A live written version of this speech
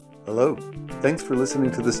Hello. Thanks for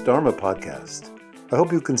listening to this Dharma podcast. I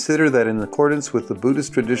hope you consider that in accordance with the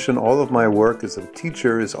Buddhist tradition, all of my work as a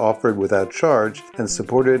teacher is offered without charge and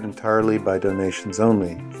supported entirely by donations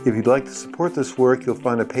only. If you'd like to support this work, you'll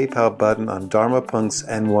find a PayPal button on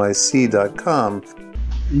dharmapunksnyc.com.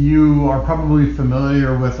 You are probably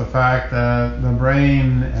familiar with the fact that the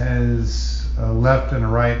brain has a left and a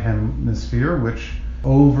right hemisphere, which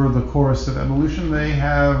over the course of evolution, they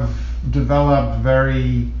have developed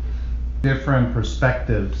very different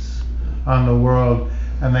perspectives on the world,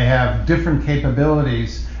 and they have different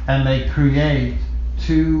capabilities, and they create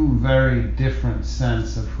two very different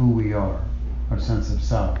sense of who we are, our sense of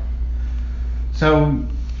self. So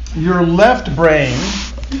your left brain,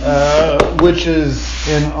 which is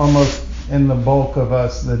in the bulk of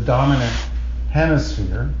us, the dominant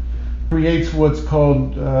hemisphere, creates what's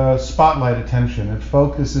called spotlight attention. It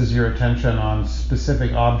focuses your attention on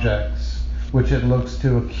specific objects, which it looks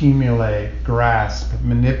to accumulate, grasp,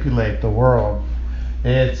 manipulate the world.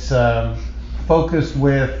 It's focused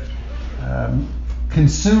with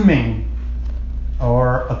consuming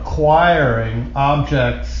or acquiring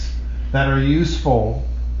objects that are useful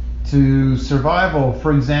to survival.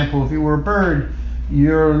 For example, if you were a bird,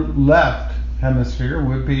 your left hemisphere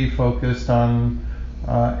would be focused on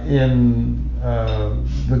in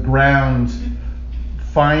the ground,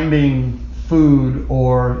 finding food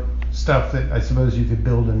or stuff that I suppose you could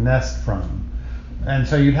build a nest from. And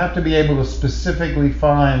so you'd have to be able to specifically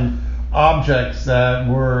find objects that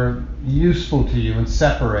were useful to you and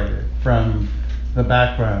separated from the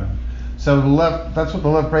background. So that's what the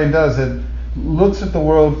left brain does. It looks at the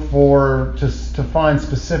world to find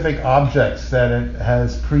specific objects that it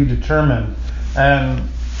has predetermined. And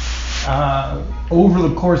over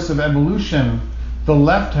the course of evolution, the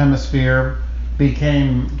left hemisphere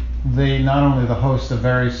became not only the host of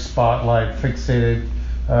very spotlight fixated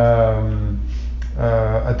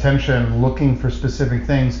attention looking for specific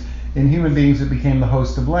things. In human beings, it became the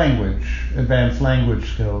host of language, advanced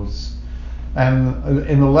language skills. And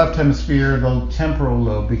in the left hemisphere, the temporal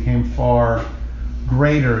lobe became far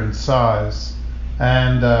greater in size.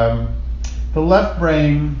 And the left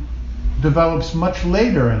brain develops much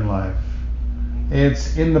later in life.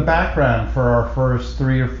 It's in the background for our first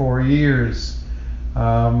 3 or 4 years.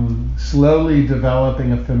 Slowly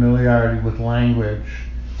developing a familiarity with language.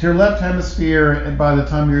 So your left hemisphere, by the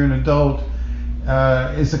time you're an adult,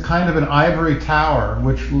 is a kind of an ivory tower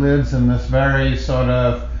which lives in this very sort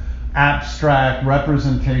of abstract,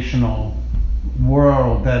 representational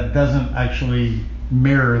world that doesn't actually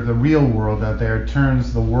mirror the real world out there. It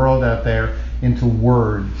turns the world out there into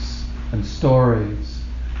words and stories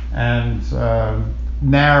and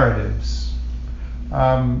narratives.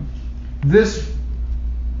 This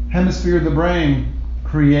hemisphere of the brain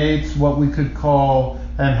creates what we could call,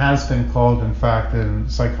 and has been called, in fact, in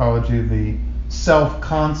psychology, the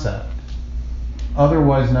self-concept,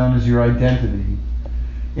 otherwise known as your identity.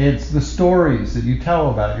 It's the stories that you tell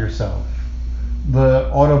about yourself,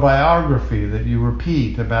 the autobiography that you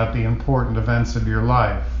repeat about the important events of your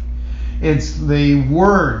life. It's the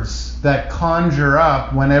words that conjure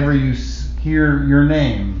up whenever you hear your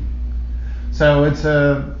name. So it's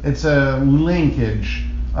a linkage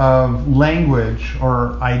of language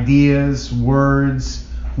or ideas, words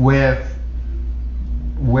with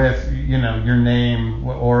your name,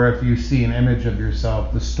 or if you see an image of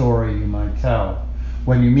yourself, the story you might tell.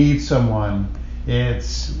 When you meet someone, and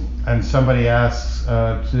somebody asks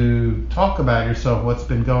to talk about yourself, what's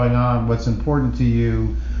been going on, what's important to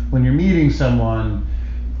you. When you're meeting someone,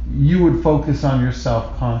 you would focus on your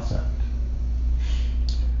self-concept.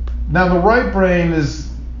 Now the right brain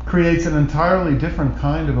creates an entirely different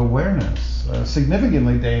kind of awareness,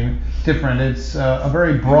 significantly different. It's a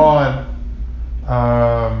very broad,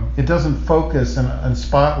 it doesn't focus and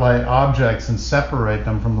spotlight objects and separate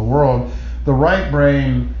them from the world. The right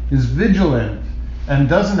brain is vigilant and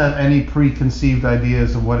doesn't have any preconceived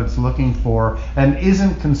ideas of what it's looking for and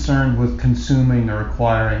isn't concerned with consuming or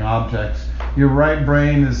acquiring objects. Your right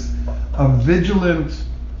brain is a vigilant,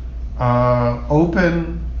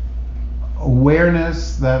 open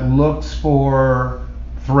awareness that looks for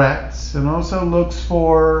threats and also looks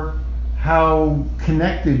for how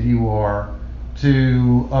connected you are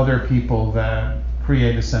to other people that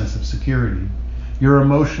create a sense of security. Your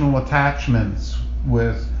emotional attachments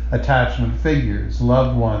with attachment figures,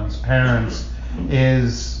 loved ones, parents,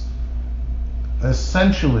 is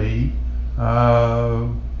essentially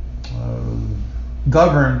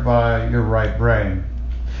governed by your right brain.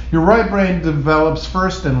 Your right brain develops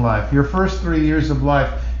first in life. Your first 3 years of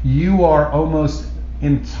life, you are almost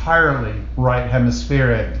entirely right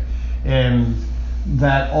hemispheric. And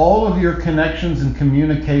that all of your connections and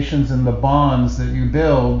communications and the bonds that you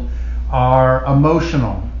build are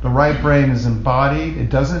emotional. The right brain is embodied.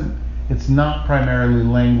 It's not primarily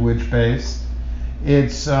language based.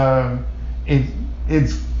 Its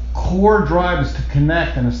core drive is to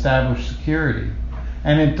connect and establish security.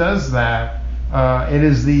 And it does that. It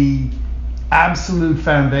is the absolute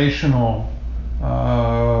foundational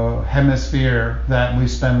hemisphere that we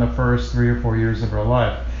spend the first 3 or 4 years of our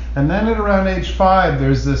life. And then at around age 5,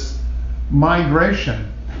 there's this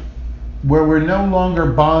migration where we're no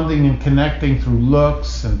longer bonding and connecting through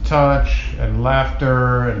looks and touch and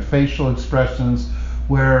laughter and facial expressions,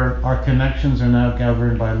 where our connections are now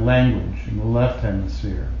governed by language in the left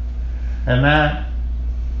hemisphere. And that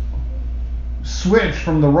switch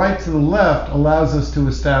from the right to the left allows us to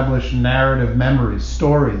establish narrative memories,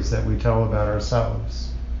 stories that we tell about ourselves.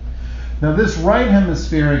 Now, this right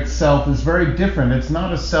hemispheric self is very different. It's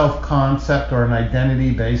not a self-concept or an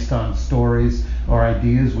identity based on stories or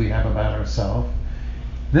ideas we have about ourselves.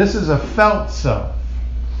 This is a felt self.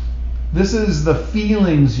 This is the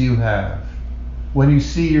feelings you have when you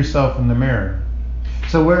see yourself in the mirror.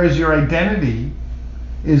 So whereas your identity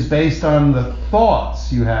is based on the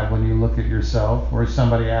thoughts you have when you look at yourself or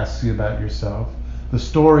somebody asks you about yourself, the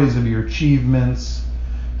stories of your achievements.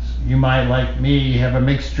 You might, like me, have a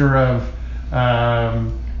mixture of,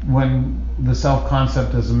 when the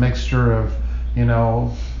self-concept is a mixture of,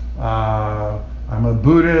 I'm a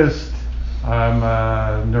Buddhist, I'm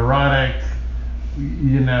a neurotic,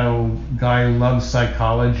 guy who loves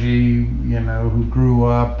psychology, who grew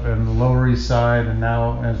up in the Lower East Side and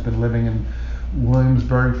now has been living in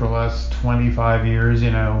Williamsburg for the last 25 years,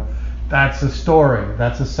 that's a story,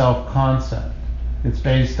 that's a self-concept. It's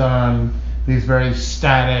based on these very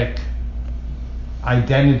static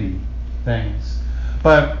identity things.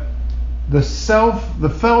 But the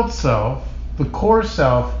felt self, the core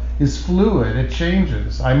self, is fluid. It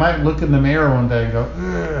changes. I might look in the mirror one day and go,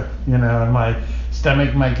 ugh, and my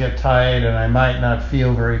stomach might get tight and I might not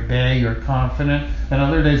feel very big or confident. And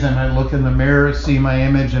other days I might look in the mirror, see my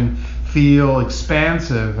image and feel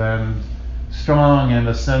expansive and strong and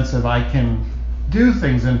a sense of I can do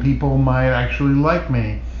things and people might actually like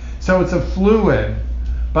me. So it's a fluid,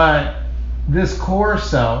 but this core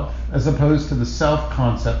self, as opposed to the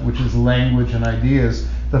self-concept, which is language and ideas,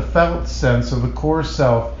 the felt sense of the core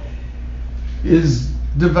self is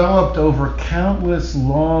developed over countless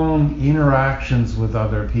long interactions with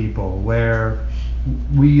other people, where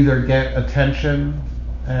we either get attention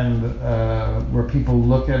and where people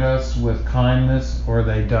look at us with kindness or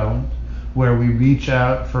they don't, where we reach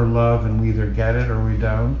out for love and we either get it or we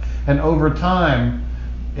don't. And over time,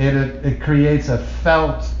 it creates a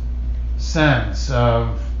felt sense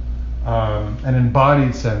of an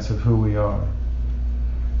embodied sense of who we are.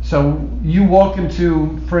 So you walk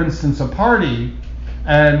into, for instance, a party,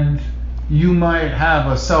 and you might have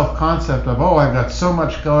a self-concept of, I've got so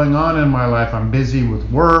much going on in my life. I'm busy with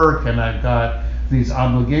work, and I've got these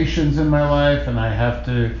obligations in my life, and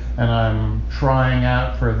I'm trying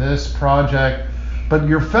out for this project. But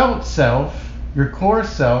your felt self, your core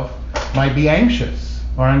self, might be anxious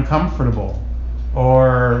or uncomfortable,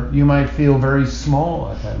 or you might feel very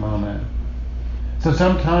small at that moment. So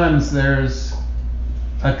sometimes there's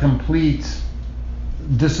a complete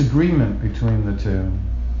disagreement between the two.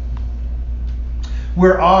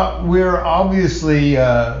 We're obviously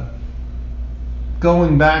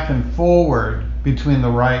going back and forward between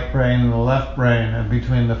the right brain and the left brain, and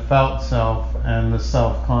between the felt self and the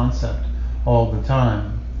self-concept all the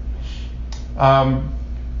time.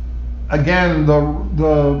 Again,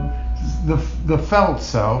 the felt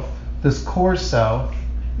self, this core self,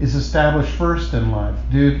 is established first in life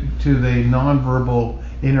due to the nonverbal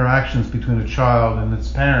interactions between a child and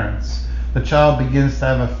its parents. The child begins to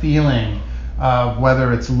have a feeling of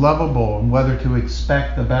whether it's lovable and whether to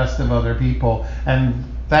expect the best of other people, and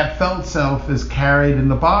that felt self is carried in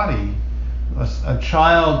the body. A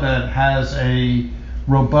child that has a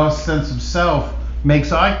robust sense of self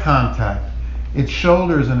makes eye contact. Its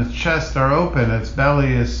shoulders and its chest are open, its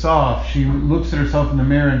belly is soft. She looks at herself in the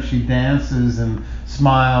mirror and she dances and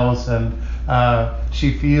smiles, and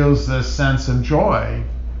she feels this sense of joy.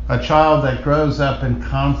 A child that grows up in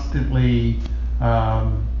constantly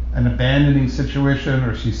an abandoning situation,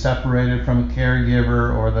 or she's separated from a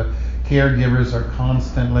caregiver, or the caregivers are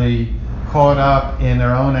constantly caught up in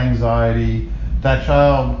their own anxiety, that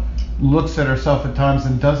child looks at herself at times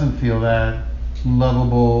and doesn't feel that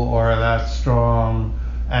lovable or that strong,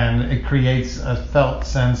 and it creates a felt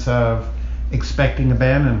sense of expecting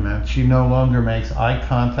abandonment. She no longer makes eye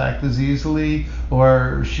contact as easily,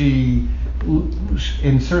 or she,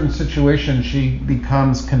 in certain situations, she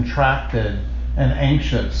becomes contracted and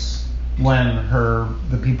anxious when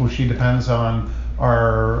the people she depends on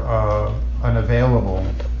are unavailable.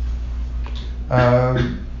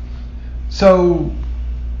 So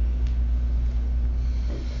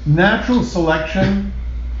natural selection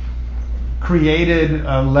created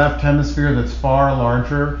a left hemisphere that's far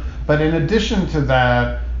larger, but in addition to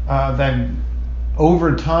that, then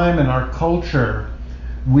over time in our culture,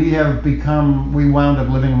 we wound up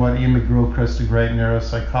living what Ian McGilchrist, a great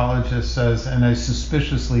neuropsychologist, says, in a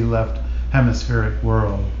suspiciously left hemispheric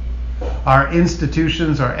world. Our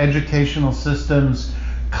institutions, our educational systems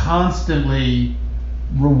constantly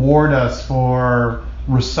reward us for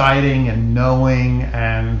reciting and knowing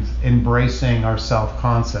and embracing our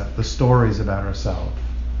self-concept, the stories about ourselves.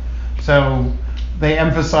 So they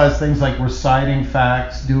emphasize things like reciting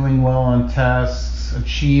facts, doing well on tests,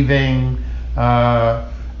 achieving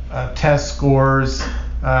test scores,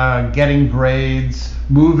 getting grades,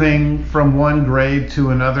 moving from one grade to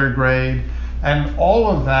another grade, and all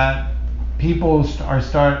of that, people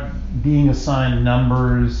start being assigned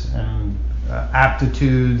numbers and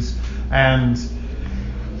aptitudes, and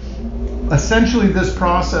essentially this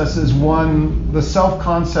process is the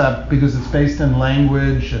self-concept, because it's based in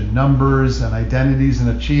language and numbers and identities and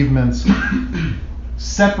achievements,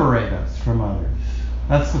 separate us from others.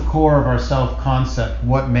 That's the core of our self-concept,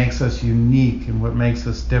 what makes us unique and what makes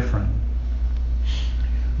us different.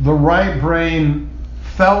 The right brain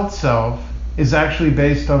felt self is actually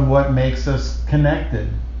based on what makes us connected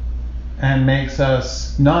and makes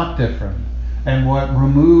us not different, and what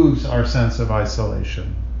removes our sense of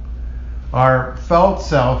isolation. Our felt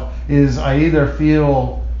self is, I either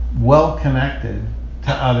feel well connected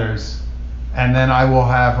to others, and then I will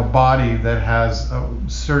have a body that has a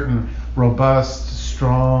certain robust,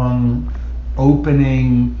 strong,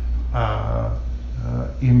 opening,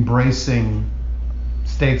 embracing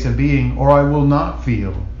states of being, or I will not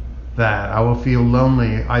feel that. I will feel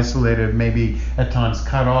lonely, isolated, maybe at times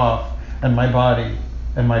cut off, and my body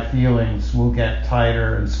and my feelings will get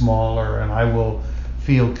tighter and smaller, and I will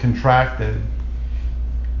feel contracted.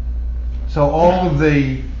 So all of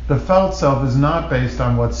the felt self is not based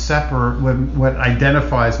on what's separate, what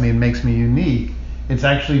identifies me and makes me unique. It's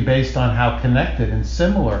actually based on how connected and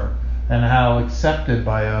similar and how accepted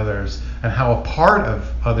by others and how a part of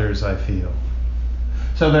others I feel.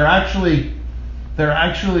 So they're actually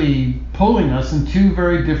pulling us in two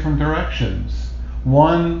very different directions.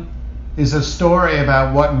 One is a story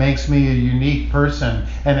about what makes me a unique person,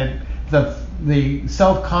 and the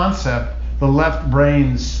self-concept, the left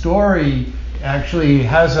brain story, actually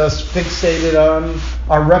has us fixated on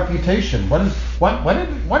our reputation. What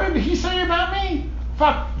did he say about me?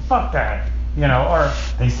 Fuck that, or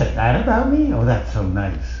they said that about me? Oh, that's so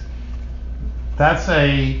nice. That's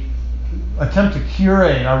a attempt to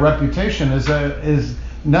curate our reputation is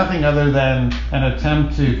nothing other than an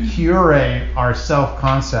attempt to curate our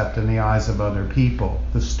self-concept in the eyes of other people,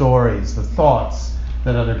 the stories, the thoughts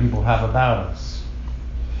that other people have about us.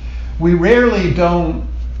 We rarely don't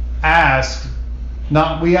ask,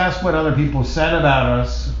 we ask what other people said about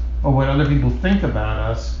us or what other people think about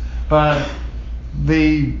us, but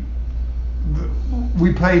we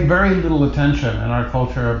pay very little attention in our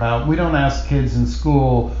culture about, we don't ask kids in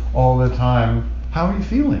school all the time, how are you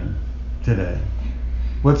feeling today?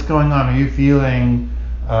 What's going on? Are you feeling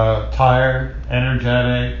tired,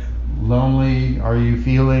 energetic, lonely? Are you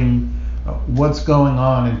feeling, what's going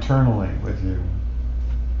on internally with you?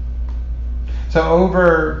 So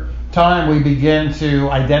over time we begin to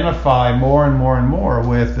identify more and more and more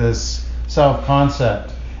with this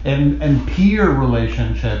self-concept. And peer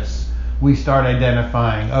relationships, we start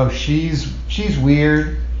identifying, oh, she's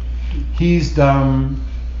weird, he's dumb,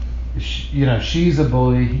 she's a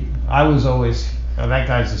bully. I was always, that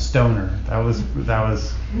guy's a stoner. That was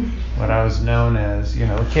what I was known as.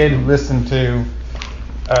 A kid who listened to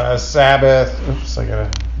Sabbath. Oops, I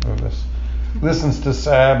gotta move this. Listens to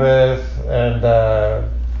Sabbath and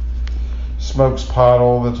smokes pot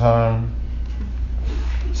all the time.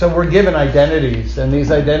 So we're given identities, and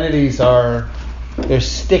these identities they're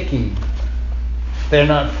sticky. They're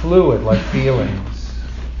not fluid like feelings.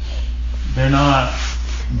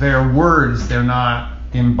 They're words, they're not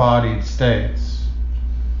embodied states.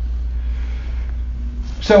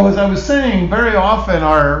 So as I was saying, very often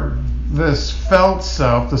this felt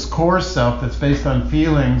self, this core self that's based on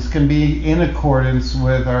feelings, can be in accordance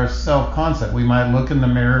with our self-concept. We might look in the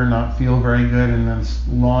mirror, not feel very good, and then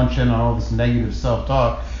launch in all this negative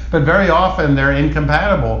self-talk. But very often they're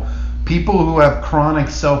incompatible. people who have chronic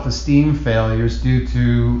self-esteem failures due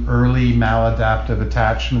to early maladaptive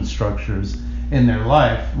attachment structures in their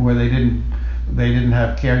life, where they didn't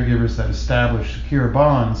have caregivers that established secure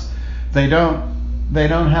bonds, they don't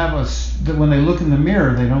have when they look in the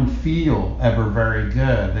mirror, they don't feel ever very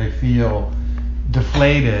good. They feel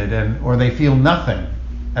deflated, or they feel nothing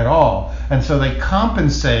at all. And so they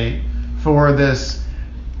compensate for this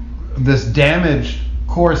damaged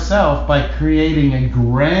core self by creating a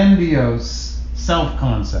grandiose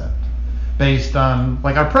self-concept based on,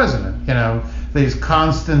 like our president, these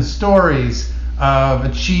constant stories of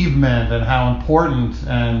achievement and how important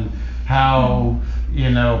and how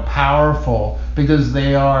powerful, because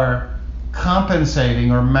they are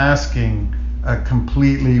compensating or masking a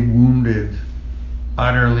completely wounded,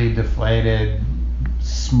 utterly deflated,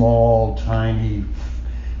 small, tiny,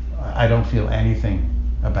 I don't feel anything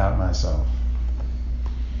about myself.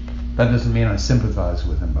 That doesn't mean I sympathize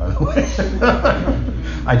with him, by the way.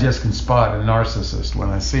 I just can spot a narcissist when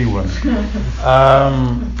I see one.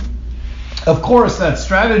 Of course, that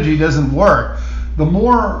strategy doesn't work. The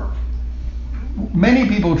more many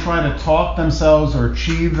people try to talk themselves or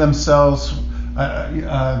achieve themselves,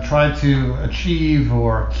 try to achieve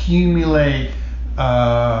or accumulate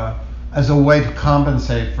as a way to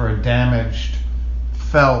compensate for a damaged,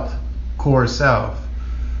 felt core self.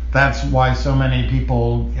 That's why so many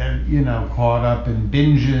people get, caught up in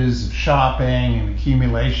binges of shopping and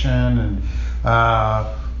accumulation, and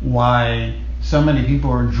why so many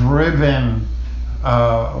people are driven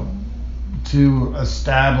to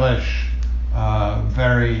establish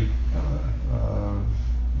very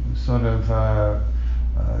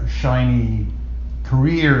shiny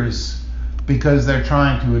careers, because they're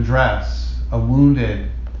trying to address a wounded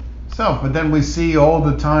self. But then we see all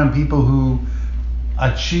the time people who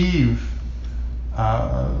achieve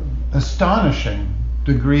astonishing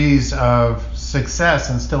degrees of success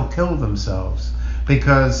and still kill themselves,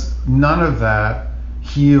 because none of that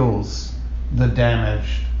heals the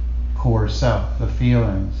damaged core self, the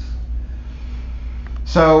feelings.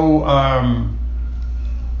 So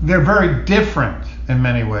they're very different in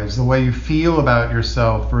many ways, the way you feel about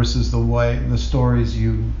yourself versus the stories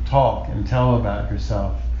you talk and tell about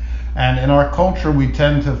yourself. And in our culture, we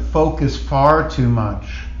tend to focus far too much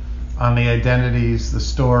on the identities, the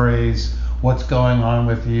stories, what's going on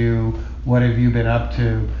with you, what have you been up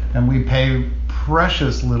to, and we pay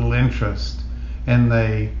precious little interest in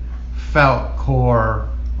the felt core,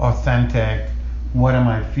 authentic, what am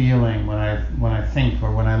I feeling when I think,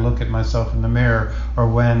 or when I look at myself in the mirror, or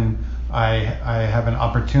when I have an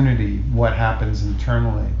opportunity, what happens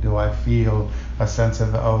internally? Do I feel a sense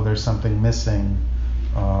of, there's something missing?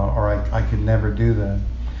 Or I could never do that.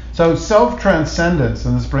 So self-transcendence,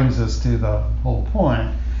 and this brings us to the whole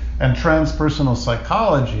point, and transpersonal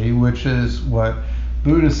psychology, which is what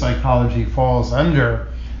Buddhist psychology falls under.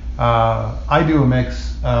 I do a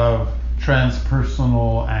mix of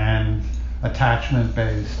transpersonal and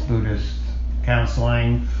attachment-based Buddhist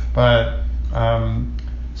counseling, but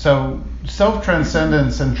so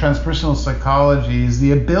self-transcendence and transpersonal psychology is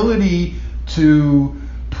the ability to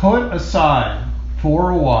put aside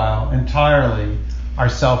for a while entirely our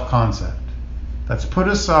self-concept. That's put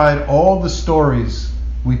aside all the stories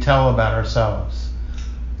we tell about ourselves.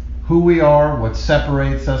 Who we are, what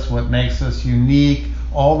separates us, what makes us unique,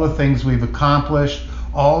 all the things we've accomplished,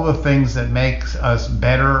 all the things that makes us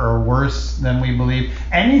better or worse than we believe,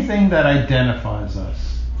 anything that identifies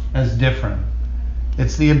us as different.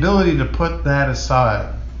 It's the ability to put that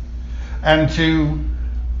aside and to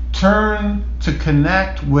turn to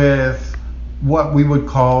connect with what we would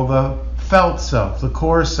call the felt self, the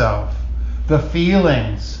core self, the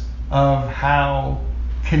feelings of how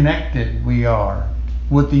connected we are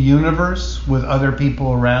with the universe, with other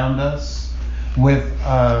people around us, with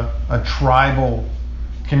a tribal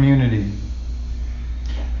community.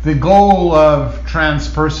 The goal of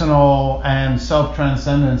transpersonal and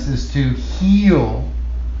self-transcendence is to heal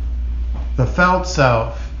the felt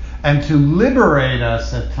self and to liberate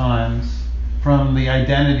us at times from the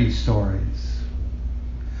identity stories.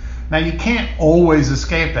 Now, you can't always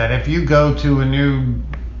escape that. If you go to a new,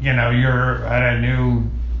 you're at a new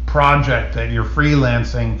project that you're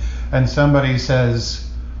freelancing and somebody says,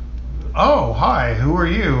 "Oh, hi, who are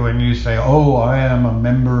you?" And you say, "Oh, I am a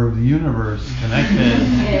member of the universe,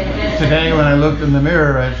 connected." Today when I looked in the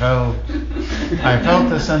mirror, I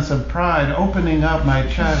felt a sense of pride opening up my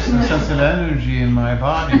chest, a sense of energy in my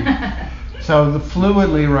body. So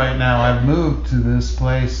fluidly right now, I've moved to this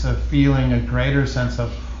place of feeling a greater sense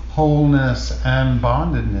of wholeness and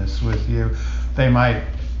bondedness with you. They might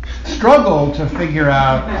struggle to figure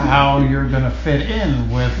out how you're going to fit in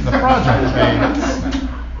with the project phase.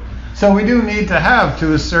 So we do need to have,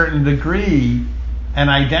 to a certain degree, an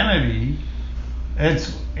identity.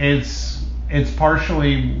 It's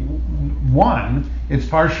partially one. It's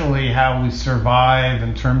partially how we survive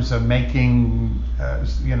in terms of making,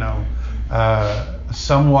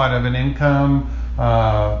 somewhat of an income.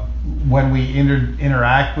 When we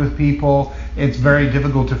interact with people, it's very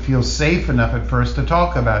difficult to feel safe enough at first to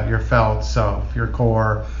talk about your felt self, your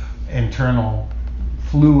core internal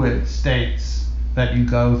fluid states that you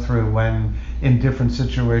go through when in different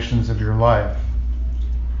situations of your life.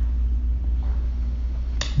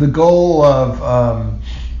 The goal of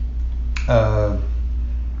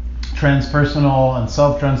transpersonal and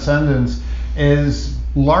self-transcendence is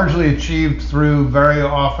largely achieved through very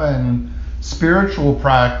often spiritual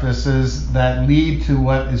practices that lead to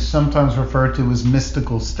what is sometimes referred to as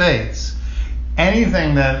mystical states.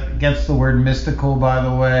 Anything that gets the word mystical, by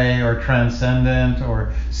the way, or transcendent,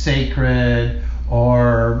 or sacred,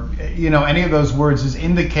 or any of those words is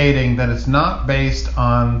indicating that it's not based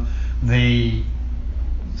on the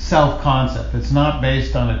self-concept. It's not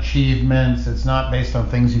based on achievements. It's not based on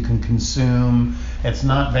things you can consume. It's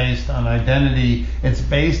not based on identity. It's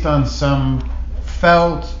based on some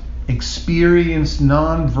felt, experienced,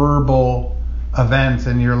 non-verbal event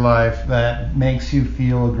in your life that makes you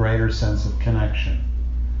feel a greater sense of connection.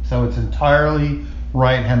 So it's entirely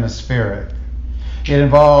right hemispheric. It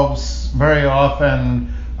involves very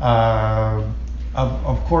often,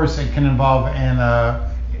 of course, it can involve in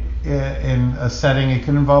a setting, it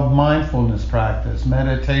can involve mindfulness practice,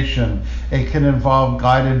 meditation. It can involve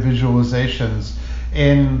guided visualizations.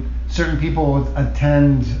 In certain people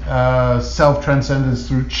attend self-transcendence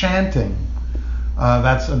through chanting.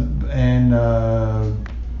 That's in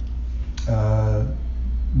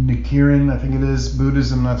Nichiren, I think it is,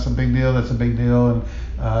 Buddhism. That's a big deal. That's a big deal in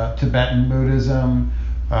Tibetan Buddhism.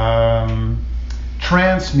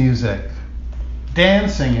 Trance music.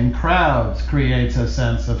 Dancing in crowds creates a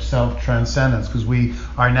sense of self-transcendence because we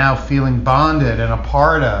are now feeling bonded and a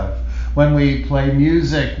part of. When we play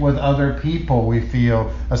music with other people, we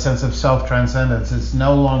feel a sense of self-transcendence. It's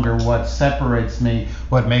no longer what separates me,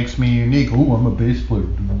 what makes me unique. Oh, I'm a bass player.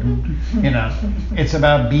 It's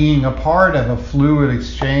about being a part of a fluid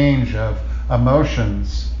exchange of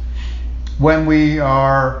emotions. When we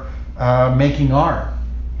are making art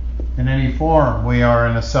in any form, we are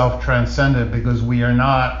in a self-transcendent because we are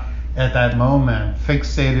not at that moment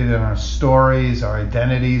fixated in our stories, our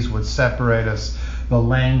identities, what separate us, the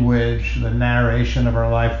language, the narration of our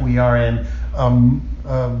life. We are in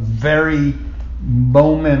a very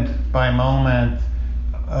moment by moment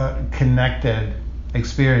connected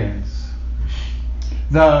experience.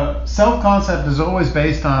 The self-concept is always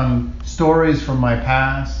based on stories from my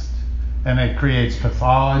past, and it creates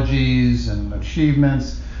pathologies and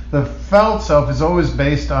achievements. The felt self is always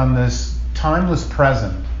based on this timeless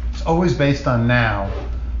present. It's always based on now.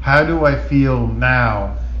 How do I feel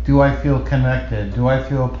now? Do I feel connected? Do I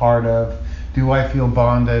feel a part of? Do I feel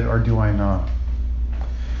bonded, or do I not?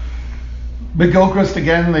 McGilchrist,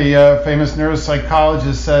 again, the famous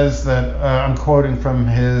neuropsychologist, says that, I'm quoting from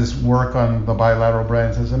his work on the bilateral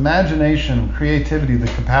brain, says, imagination, creativity,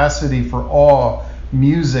 the capacity for awe,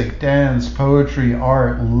 music, dance, poetry,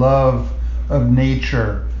 art, love of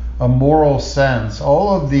nature, a moral sense, all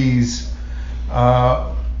of these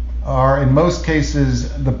are in most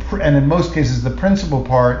cases the principal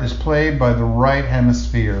part is played by the right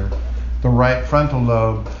hemisphere, the right frontal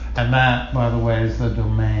lobe, and that, by the way, is the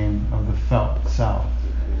domain of the felt self.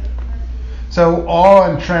 So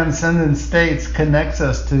awe and transcendent states connects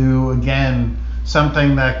us to, again,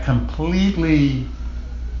 something that completely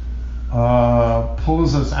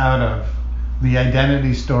pulls us out of the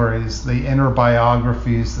identity stories, the inner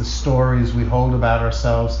biographies, the stories we hold about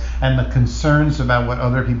ourselves, and the concerns about what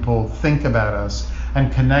other people think about us,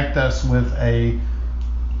 and connect us with a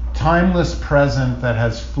timeless present that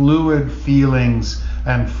has fluid feelings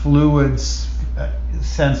and fluid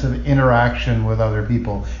sense of interaction with other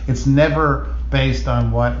people. It's never based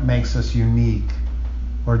on what makes us unique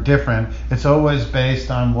or different. It's always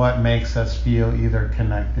based on what makes us feel either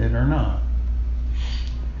connected or not.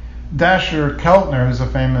 Dasher Keltner, who's a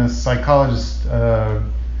famous psychologist,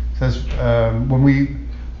 says when we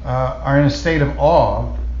are in a state of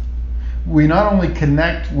awe, we not only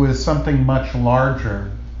connect with something much larger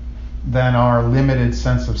than our limited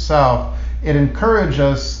sense of self, it encourages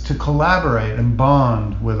us to collaborate and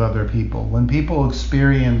bond with other people. When people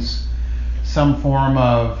experience some form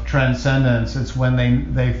of transcendence, it's when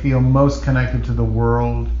they feel most connected to the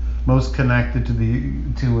world, most connected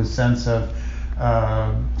to a sense of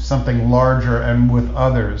something larger and with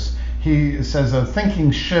others. He says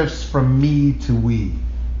thinking shifts from me to we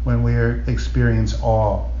when we experience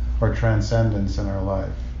awe or transcendence in our life.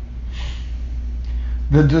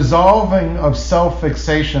 The dissolving of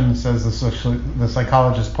self-fixation, says the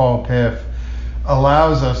psychologist Paul Piff,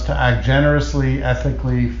 allows us to act generously,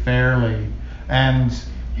 ethically, fairly, and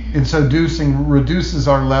in so doing reduces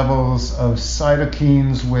our levels of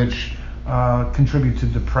cytokines, which contribute to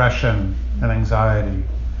depression and anxiety.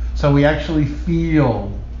 So we actually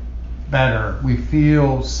feel better, we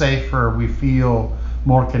feel safer, we feel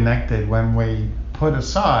more connected when we put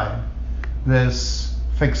aside this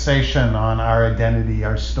fixation on our identity,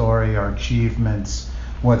 our story, our achievements,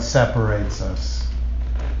 what separates us.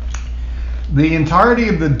 The entirety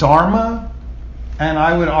of the Dharma, and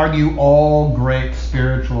I would argue all great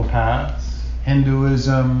spiritual paths,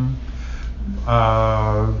 Hinduism,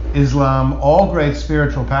 Islam, all great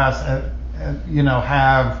spiritual paths,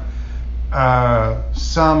 have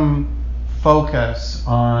some focus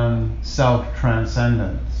on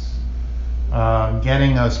self-transcendence,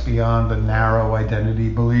 getting us beyond the narrow identity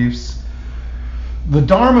beliefs. The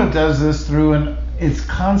Dharma does this through its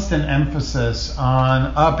constant emphasis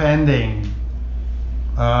on upending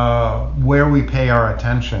where we pay our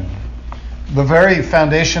attention. The very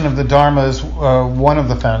foundation of the Dharma is one of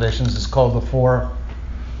the foundations is called the Four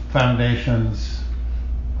Foundations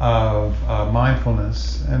of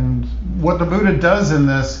Mindfulness. And what the Buddha does in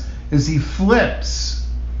this is he flips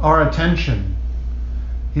our attention.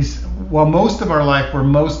 While most of our life we're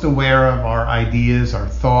most aware of our ideas, our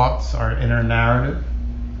thoughts, our inner narrative.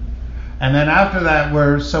 And then after that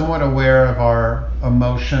we're somewhat aware of our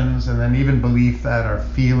emotions, and then even belief that our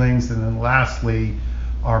feelings, and then lastly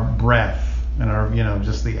our breath and our,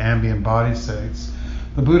 just the ambient body states.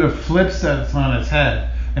 The Buddha flips that on its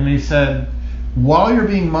head, and he said, while you're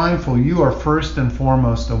being mindful, you are first and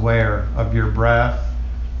foremost aware of your breath,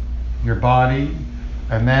 your body,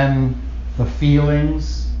 and then the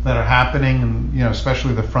feelings that are happening, and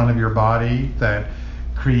especially the front of your body that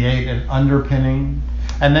create an underpinning,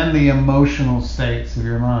 and then the emotional states of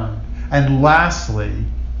your mind. And lastly,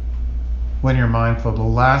 when you're mindful, the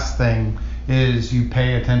last thing is you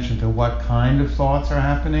pay attention to what kind of thoughts are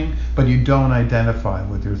happening, but you don't identify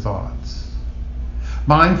with your thoughts.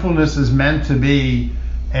 Mindfulness is meant to be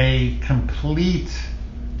a complete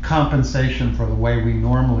compensation for the way we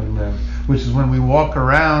normally live, which is when we walk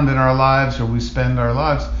around in our lives or we spend our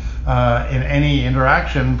lives in any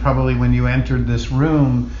interaction. Probably when you entered this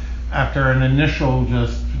room, after an initial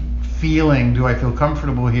just feeling, do I feel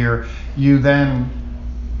comfortable here, you then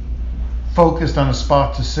focused on a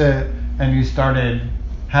spot to sit and you started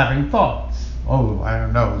having thoughts. Oh, I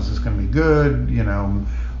don't know, is this going to be good?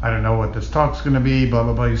 I don't know what this talk's going to be, blah,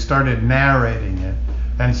 blah, blah. You started narrating it.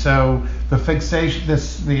 And so the fixation,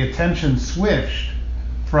 the attention switched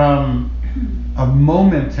from a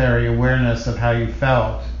momentary awareness of how you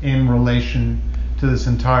felt in relation to this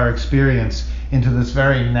entire experience into this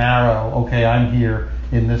very narrow, okay, I'm here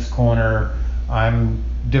in this corner, I'm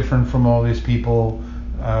different from all these people,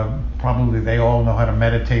 probably they all know how to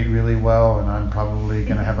meditate really well, and I'm probably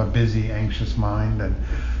going to have a busy, anxious mind, and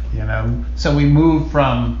so we move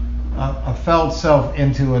from a felt self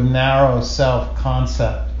into a narrow self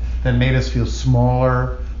concept that made us feel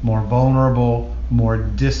smaller, more vulnerable, more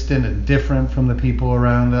distant and different from the people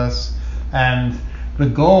around us. And the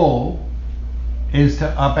goal is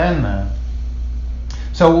to upend that.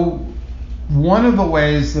 So one of the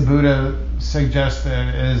ways the Buddha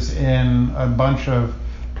suggested is in a bunch of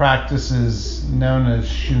practices known as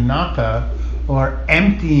shunyata, or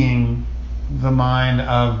emptying the mind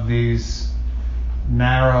of these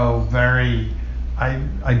narrow, very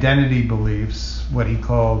identity beliefs, what he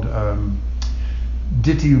called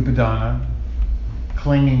ditthi upadana,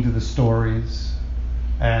 clinging to the stories,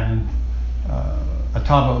 and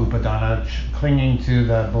attava upadana, clinging to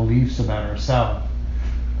the beliefs about ourselves.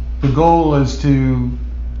 The goal is to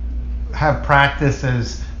have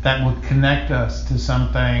practices that would connect us to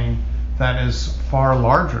something that is far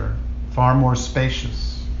larger, far more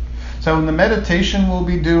spacious. So in the meditation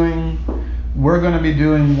we're going to be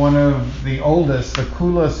doing one of the oldest, the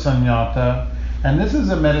Kula Sunyata, and this is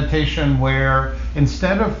a meditation where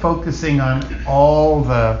instead of focusing on all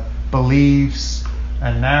the beliefs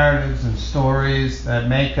and narratives and stories that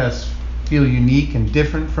make us feel unique and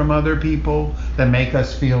different from other people, that make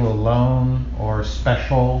us feel alone or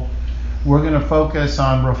special, we're going to focus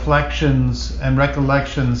on reflections and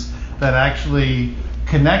recollections that actually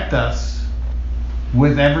connect us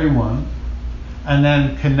with everyone, and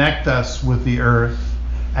then connect us with the earth,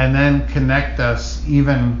 and then connect us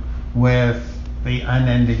even with the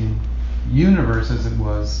unending universe as it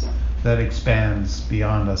was that expands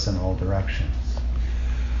beyond us in all directions.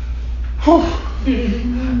 I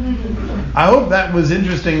hope that was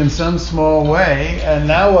interesting in some small way. And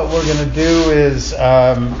now what we're going to do is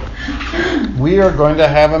we are going to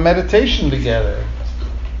have a meditation together.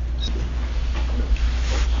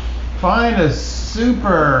 Find a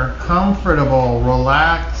super comfortable,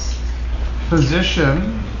 relaxed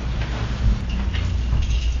position.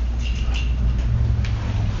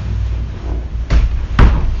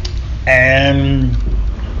 And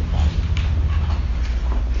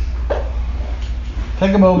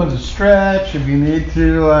take a moment to stretch. If you need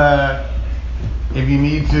to,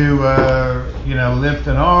 lift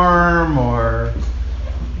an arm, or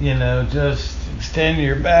just extend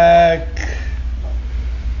your back,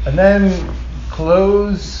 and then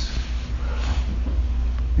close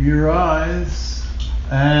your eyes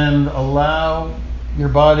and allow your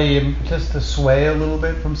body just to sway a little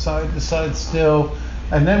bit from side to side still.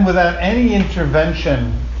 And then without any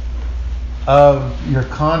intervention of your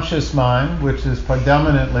conscious mind, which is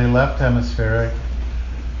predominantly left hemispheric,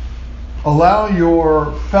 allow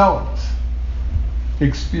your felt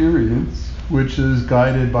experience, which is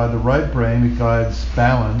guided by the right brain, it guides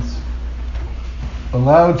balance.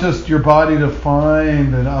 Allow just your body to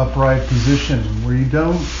find an upright position where you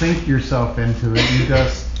don't think yourself into it, you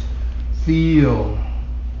just feel.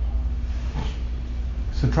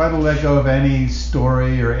 So try to let go of any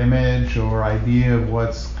story or image or idea of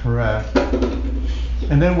what's correct.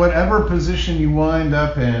 And then whatever position you wind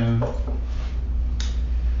up in,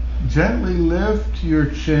 gently lift your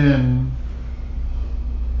chin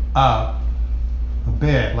up a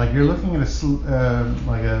bit, like you're looking at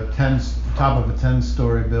top of a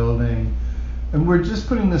 10-story building. And we're just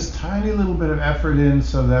putting this tiny little bit of effort in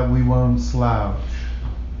so that we won't slouch.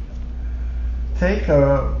 Take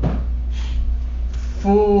a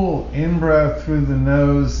full in-breath through the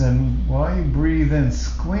nose, and while you breathe in,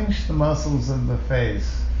 squinch the muscles of the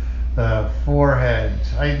face, the forehead,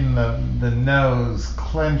 tighten the nose,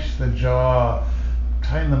 clench the jaw,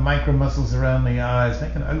 tighten the micro muscles around the eyes,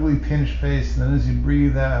 make an ugly pinched face, and then as you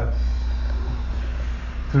breathe out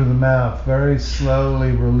through the mouth, very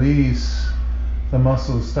slowly release the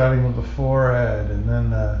muscles starting with the forehead, and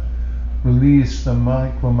then release the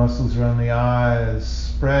micro muscles around the eyes,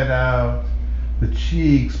 spread out the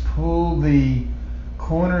cheeks, pull the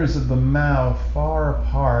corners of the mouth far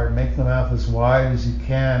apart, make the mouth as wide as you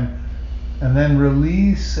can, and then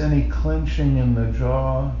release any clenching in the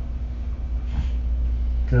jaw.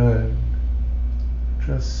 Good.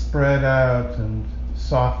 Just spread out and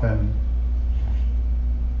soften.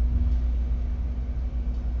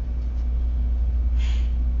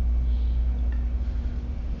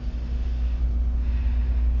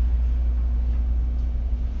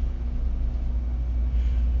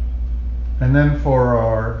 And then for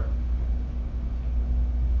our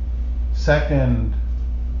second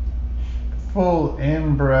full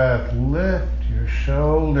in-breath, lift your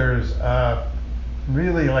shoulders up,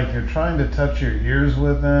 really like you're trying to touch your ears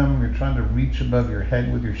with them. You're trying to reach above your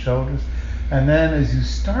head with your shoulders. And then as you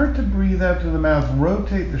start to breathe out through the mouth,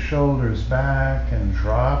 rotate the shoulders back and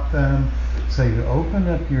drop them. So you open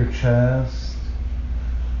up your chest.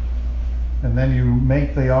 And then you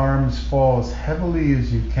make the arms fall as heavily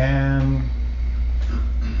as you can.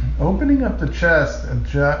 Opening up the chest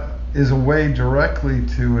is a way directly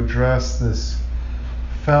to address this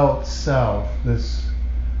felt self, this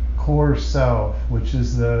core self, which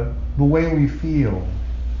is the way we feel.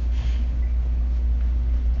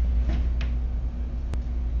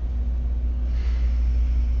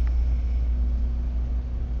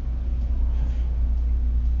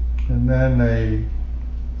 And then a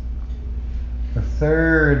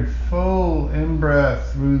third full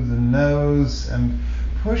in-breath through the nose, and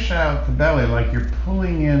push out the belly like you're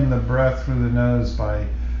pulling in the breath through the nose by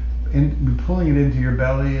pulling it into your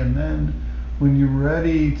belly. And then when you're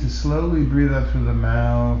ready to slowly breathe out through the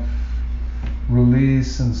mouth,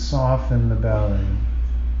 release and soften the belly.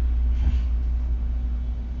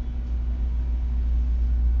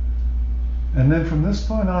 And then from this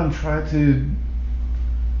point on, try to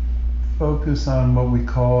focus on what we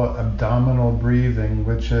call abdominal breathing,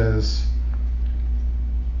 which is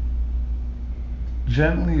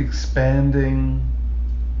gently expanding,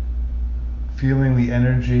 feeling the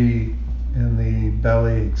energy in the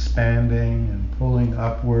belly expanding and pulling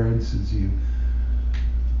upwards as you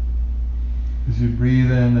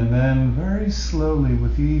breathe in, and then very slowly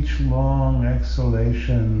with each long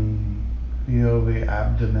exhalation, feel the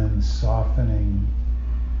abdomen softening,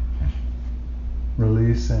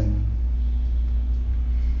 releasing.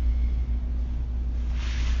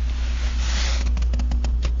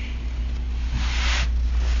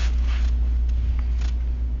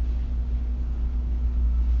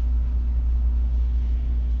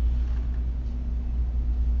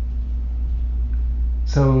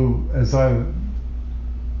 So as I've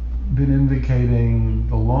been indicating,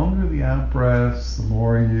 the longer the out-breaths, the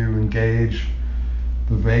more you engage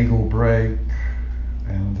the vagal brake,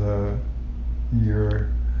 and your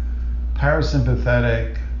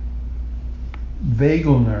parasympathetic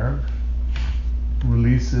vagal nerve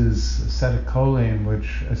releases acetylcholine,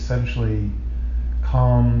 which essentially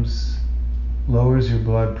calms, lowers your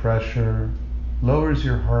blood pressure, lowers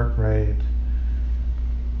your heart rate,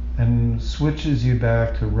 and switches you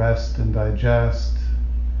back to rest and digest,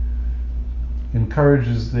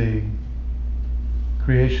 encourages the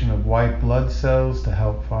creation of white blood cells to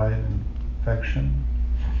help fight infection.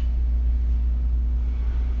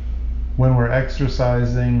 When we're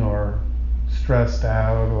exercising or stressed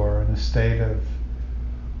out or in a state of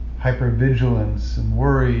hypervigilance and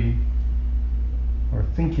worry or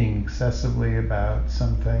thinking excessively about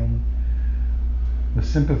something, the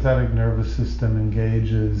sympathetic nervous system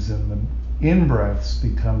engages and the in-breaths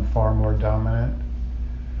become far more dominant.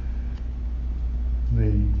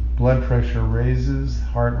 The blood pressure raises,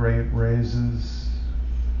 heart rate raises,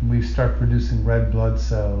 and we start producing red blood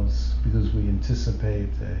cells because we anticipate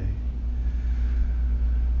a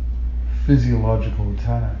physiological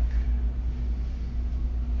attack.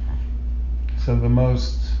 So the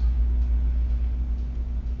most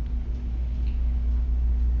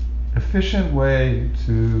efficient way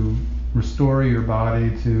to restore your body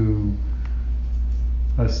to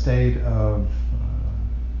a state of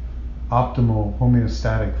optimal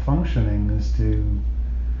homeostatic functioning is to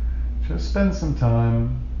just spend some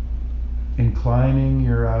time inclining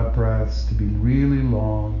your out-breaths to be really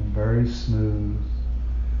long, very smooth,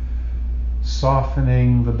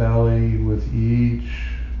 softening the belly with each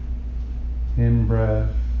in-breath,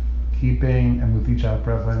 and with each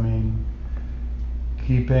out-breath I mean,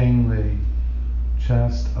 keeping the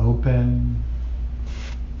chest open,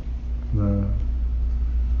 the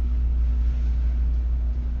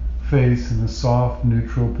face in a soft,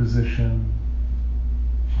 neutral position.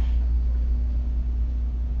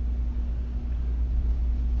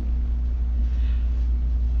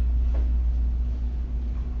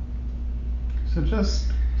 So just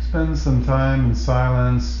spend some time in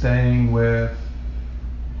silence, staying with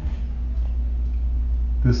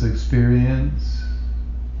this experience,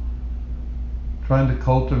 trying to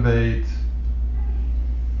cultivate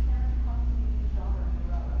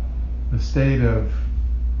a state of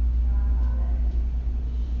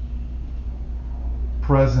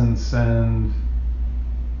presence and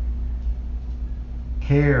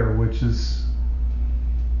care, which is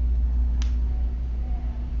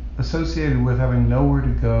associated with having nowhere to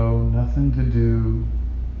go, nothing to do,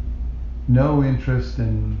 no interest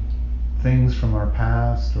in things from our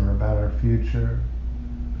past or about our future.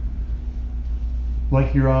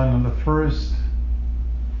 Like you're on the first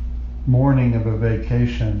morning of a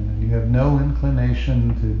vacation and you have no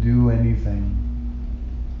inclination to do anything.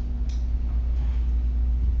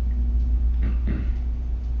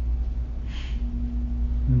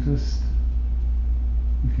 And just,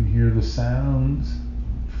 you can hear the sounds,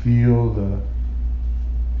 feel the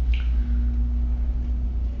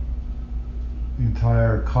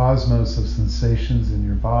entire cosmos of sensations in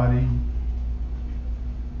your body.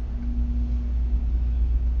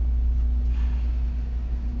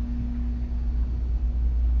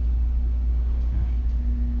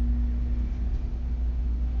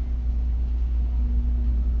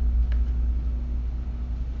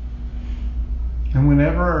 And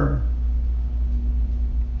whenever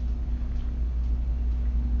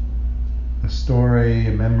a story,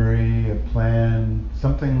 a memory, a plan,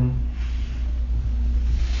 something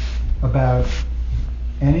about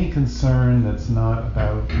any concern that's not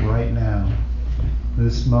about right now,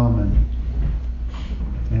 this moment,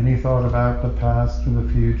 any thought about the past or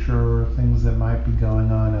the future or things that might be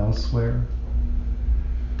going on elsewhere,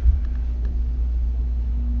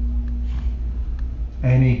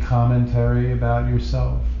 any commentary about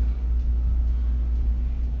yourself,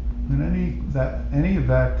 when any of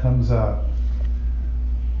that comes up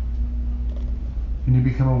and you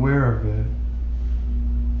become aware of it,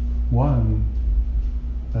 one,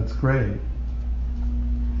 that's great.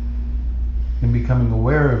 In becoming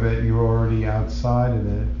aware of it, you're already outside of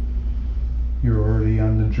it. You're already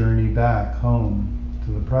on the journey back home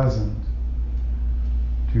to the present,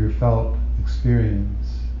 to your felt experience,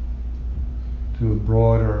 to a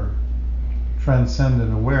broader,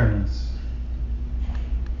 transcendent awareness.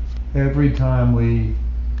 Every time we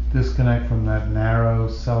disconnect from that narrow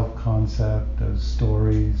self-concept, those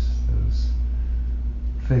stories, those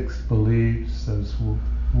fixed beliefs, those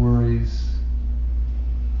worries,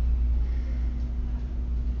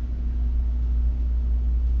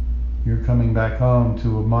 you're coming back home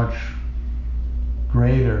to a much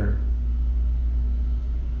greater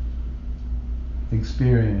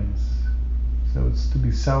experience. So it's to be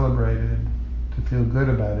celebrated, to feel good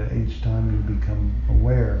about it each time you become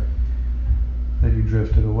aware that you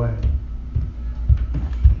drifted away.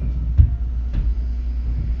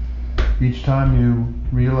 Each time you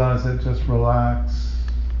realize it, just relax.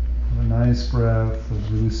 Have a nice breath, a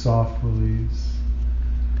really soft release.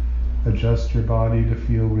 Adjust your body to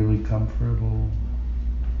feel really comfortable.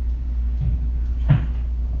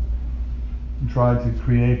 Try to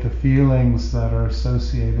create the feelings that are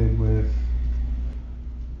associated with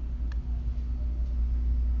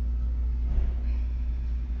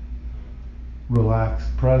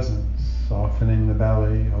relaxed presence, softening the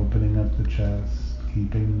belly, opening up the chest,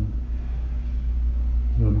 keeping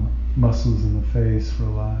the muscles in the face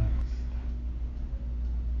relaxed.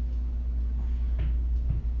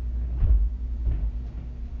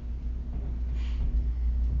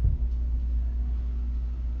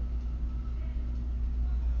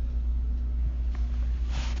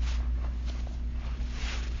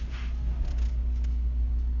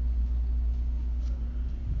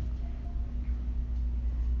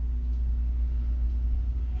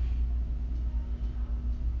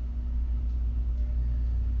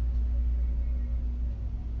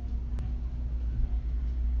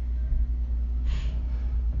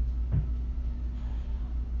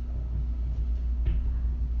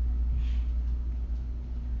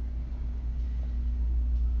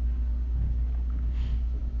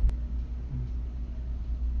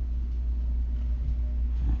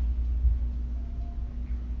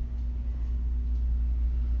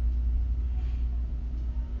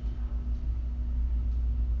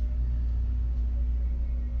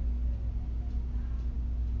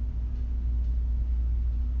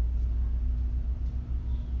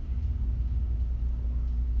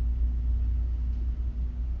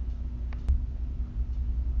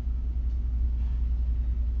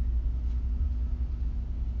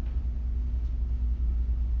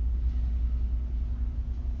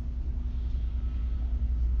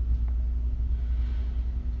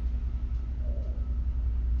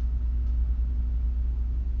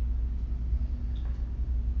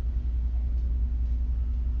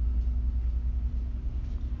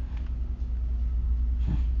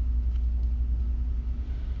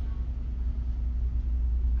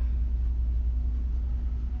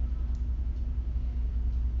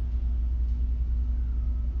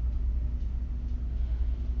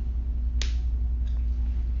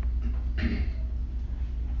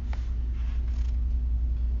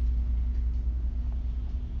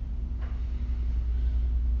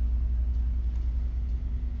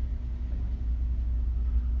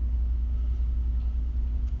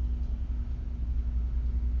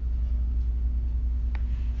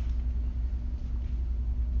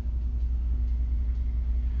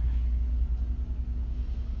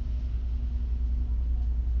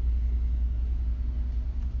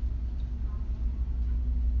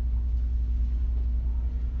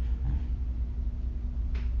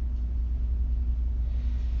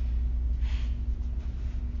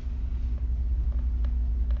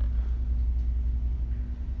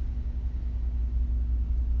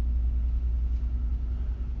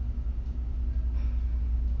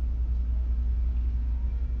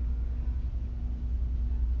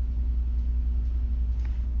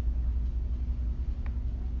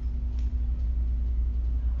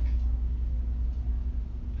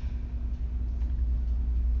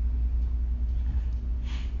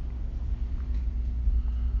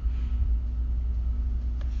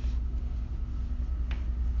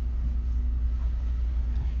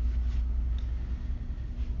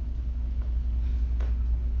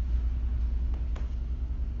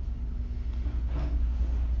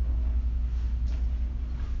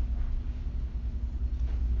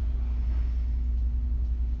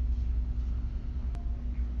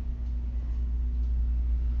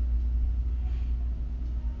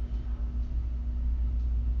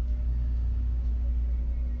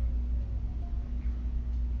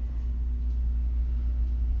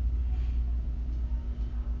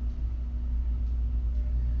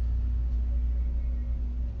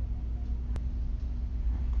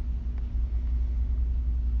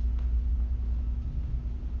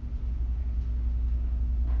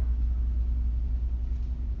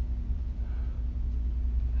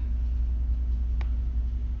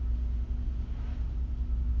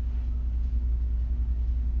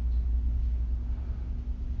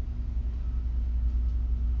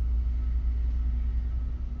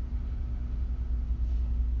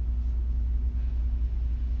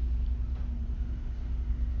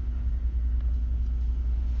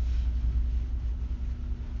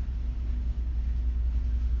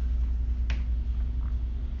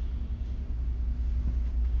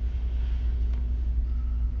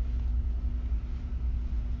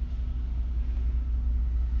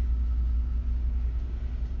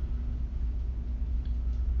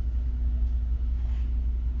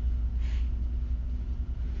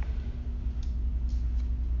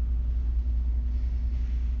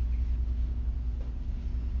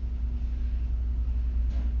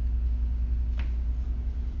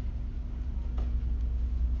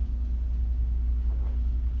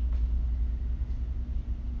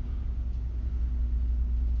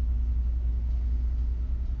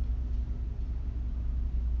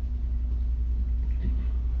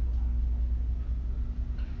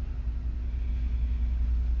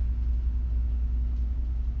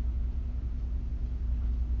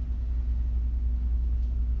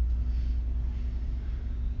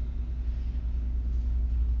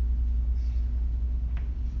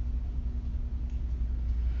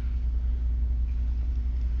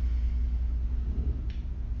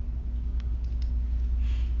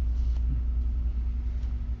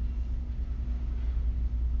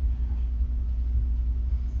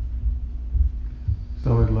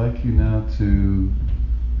 like you now to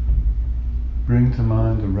bring to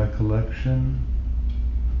mind a recollection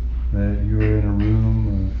that you're in a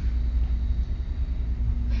room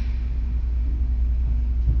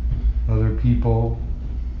of other people,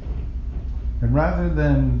 and rather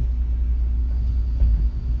than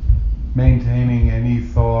maintaining any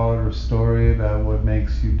thought or story about what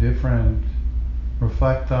makes you different,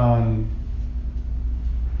 reflect on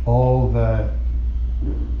all that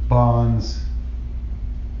bonds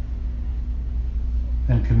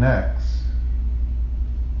and connects.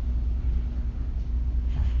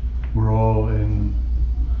 We're all in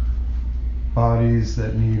bodies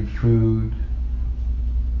that need food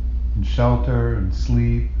and shelter and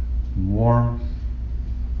sleep and warmth.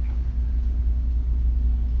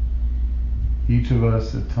 Each of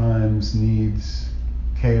us at times needs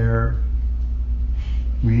care.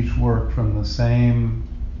 We each work from the same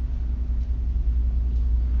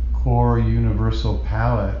core universal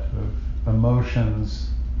palette of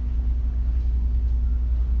emotions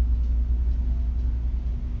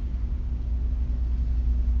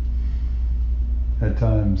at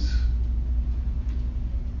times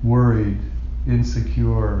worried,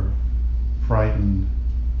 insecure, frightened,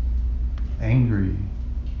 angry,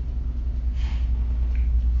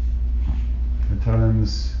 at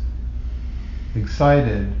times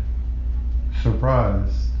excited,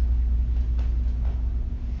 surprised,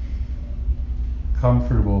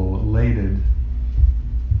 comfortable, elated,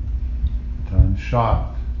 at times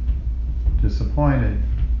shocked, disappointed,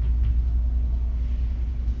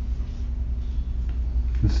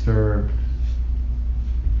 disturbed.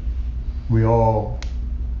 We all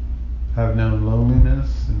have known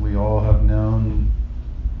loneliness, and we all have known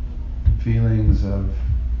feelings of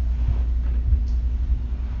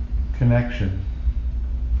connection.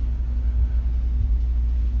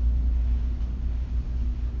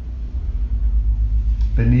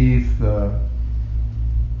 Beneath the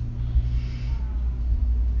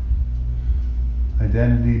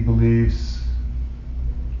identity, beliefs,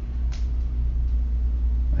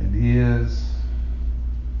 ideas,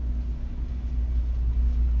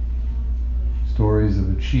 stories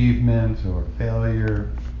of achievement or failure,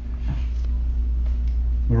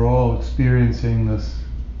 we're all experiencing this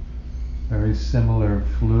very similar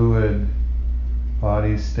fluid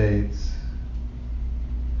body states.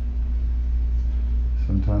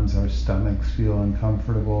 Sometimes our stomachs feel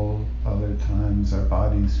uncomfortable, other times our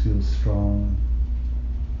bodies feel strong.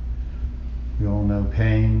 We all know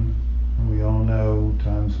pain, and we all know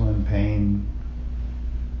times when pain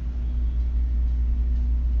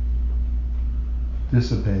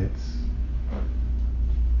dissipates.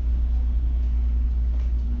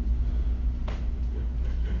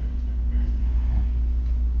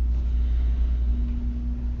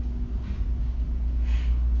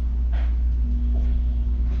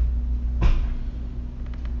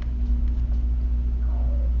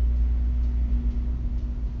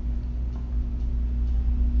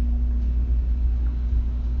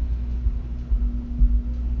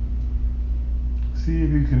 See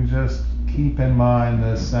if you can just keep in mind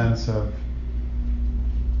this sense of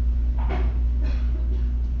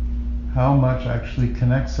how much actually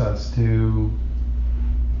connects us to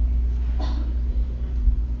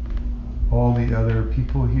all the other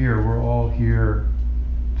people here. We're all here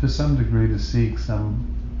to some degree to seek some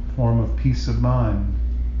form of peace of mind,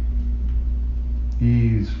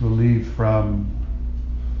 ease, relief from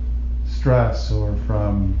stress or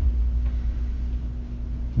from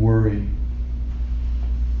worry.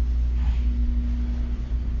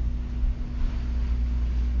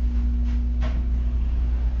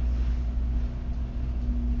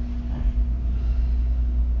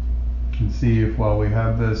 And see if while we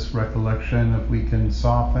have this recollection, if we can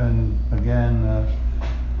soften again the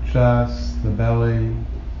chest, the belly,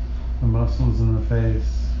 the muscles in the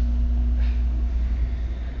face,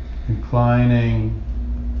 inclining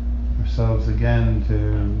ourselves again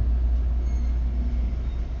to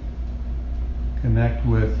connect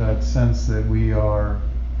with that sense that we are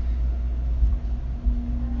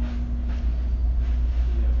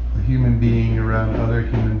a human being around other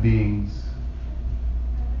human beings.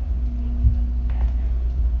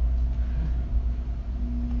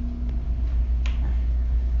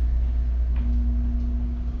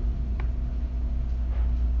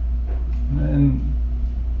 And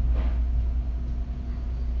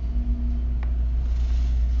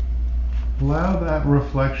allow that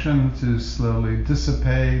reflection to slowly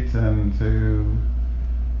dissipate and to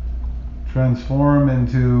transform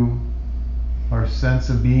into our sense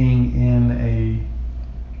of being in a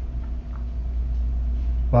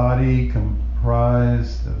body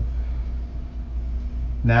comprised of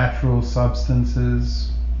natural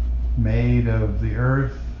substances, made of the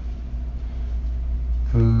earth,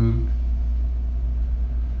 food,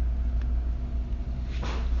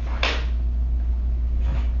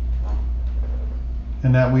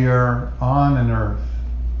 and that we are on an earth.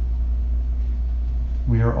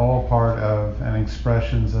 We are all part of and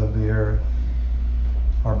expressions of the earth.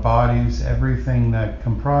 Our bodies, everything that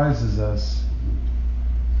comprises us,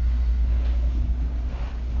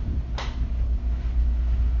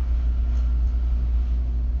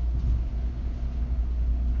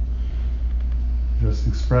 just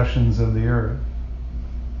expressions of the earth.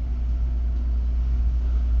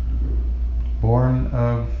 Born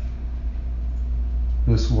of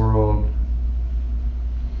this world,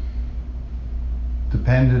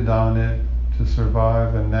 dependent on it to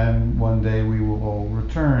survive, and then one day we will all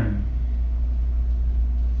return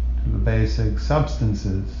to the basic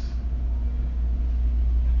substances.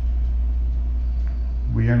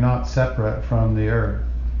 We are not separate from the earth.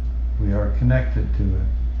 We are connected to it.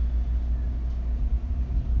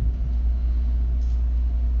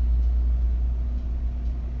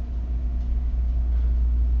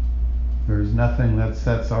 There is nothing that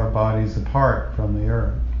sets our bodies apart from the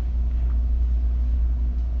earth.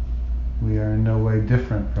 We are in no way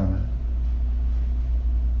different from it.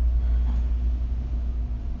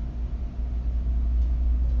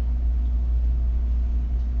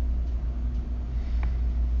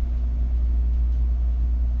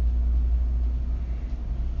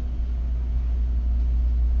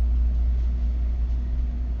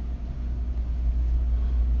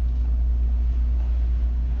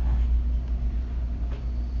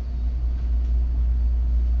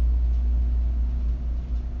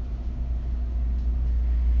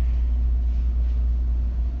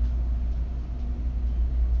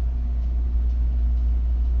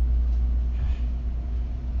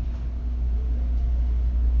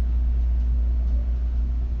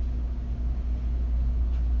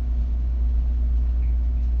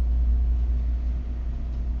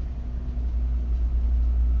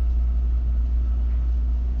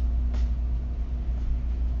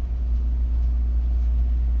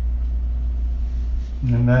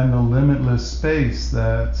 And then the limitless space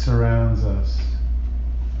that surrounds us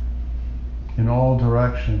in all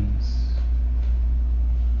directions,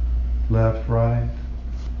 left, right,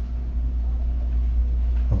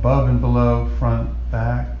 above and below, front,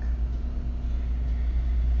 back.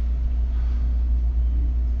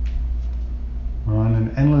 On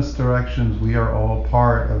in endless directions, we are all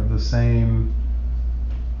part of the same,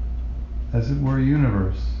 as it were,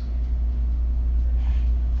 universe.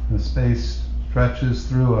 The space stretches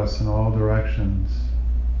through us in all directions.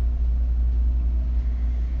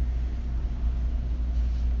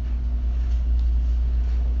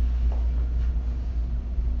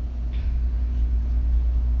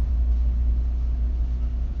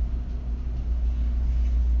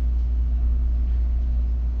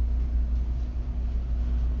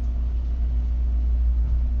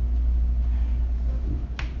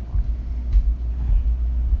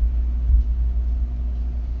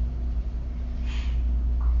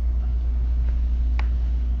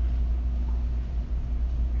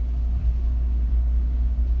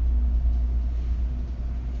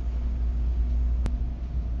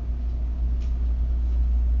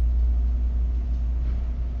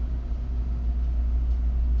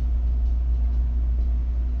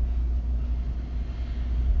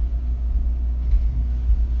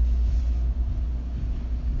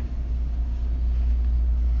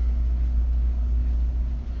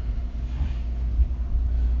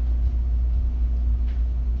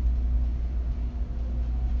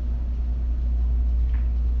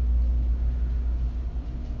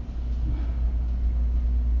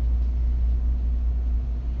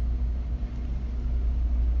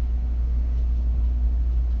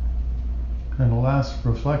 And the last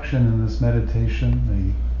reflection in this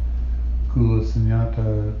meditation, the Kula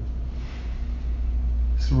Sunyata,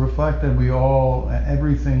 is to reflect that we all,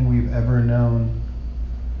 everything we've ever known,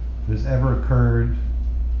 that has ever occurred,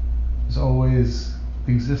 has always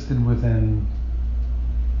existed within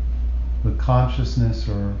the consciousness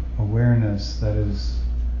or awareness that is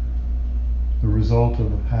the result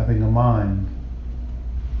of having a mind.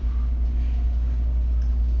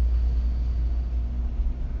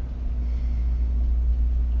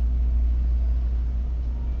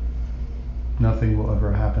 Nothing will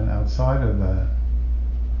ever happen outside of that.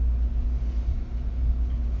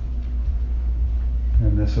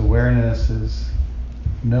 And this awareness is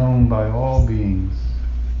known by all beings.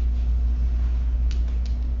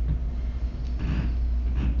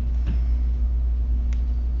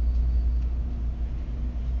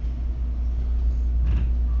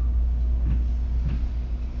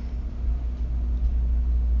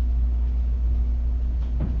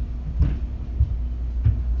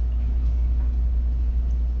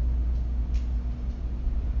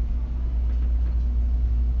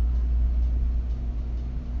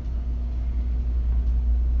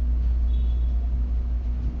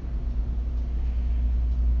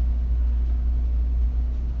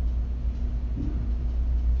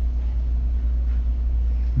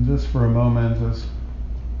 just for a moment, just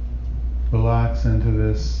relax into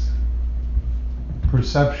this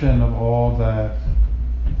perception of all that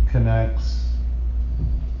connects,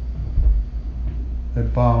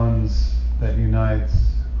 that bonds, that unites,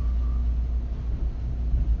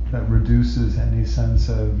 that reduces any sense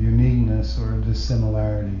of uniqueness or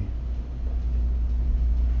dissimilarity.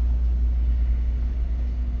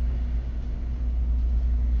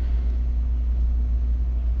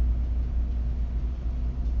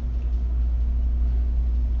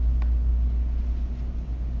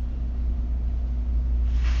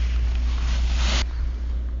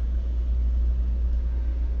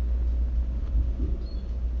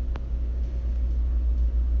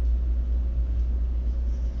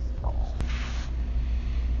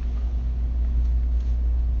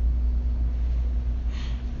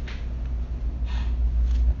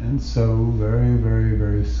 And so very, very,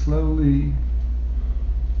 very slowly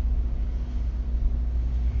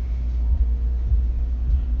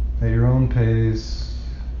at your own pace,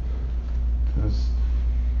 just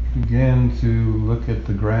begin to look at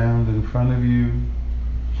the ground in front of you,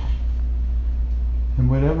 and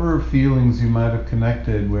whatever feelings you might have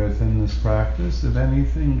connected with in this practice, if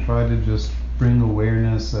anything, try to just bring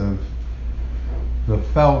awareness of the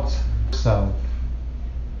felt self,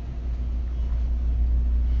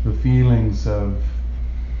 the feelings of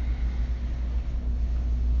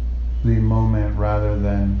the moment rather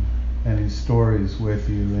than any stories with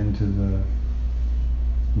you into the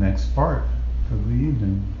next part of the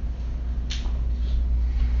evening.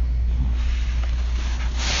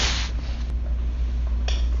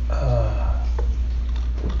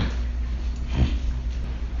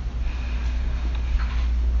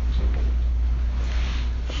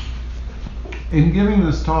 In giving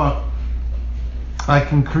this talk, I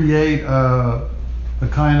can create a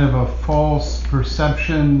kind of a false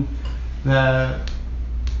perception that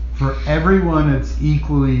for everyone it's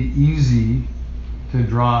equally easy to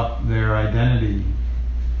drop their identity,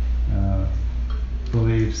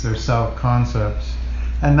 beliefs, their self-concepts.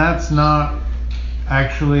 And that's not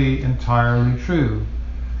actually entirely true,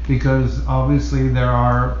 because obviously there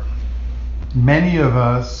are many of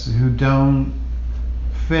us who don't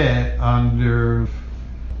fit under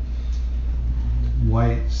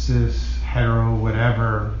white, cis, hetero,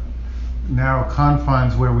 whatever, narrow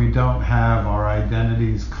confines where we don't have our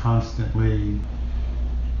identities constantly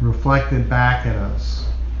reflected back at us.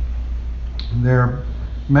 There are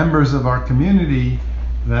members of our community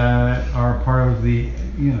that are part of the,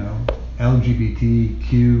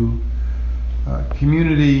 LGBTQ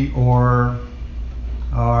community, or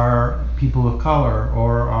are people of color,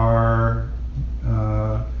 or are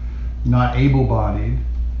not able-bodied,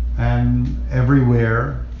 and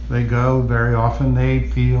everywhere they go, very often they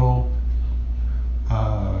feel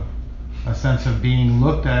a sense of being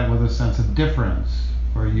looked at with a sense of difference,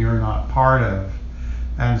 or you're not part of.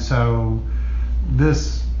 And so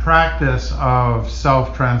this practice of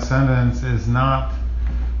self-transcendence is not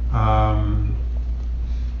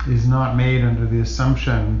made under the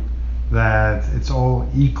assumption that it's all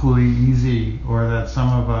equally easy, or that some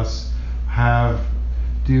of us have,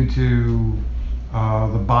 due to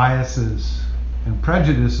the biases and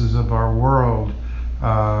prejudices of our world,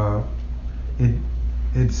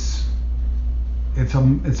 it's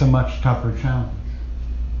a much tougher challenge.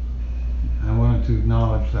 I wanted to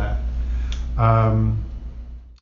acknowledge that.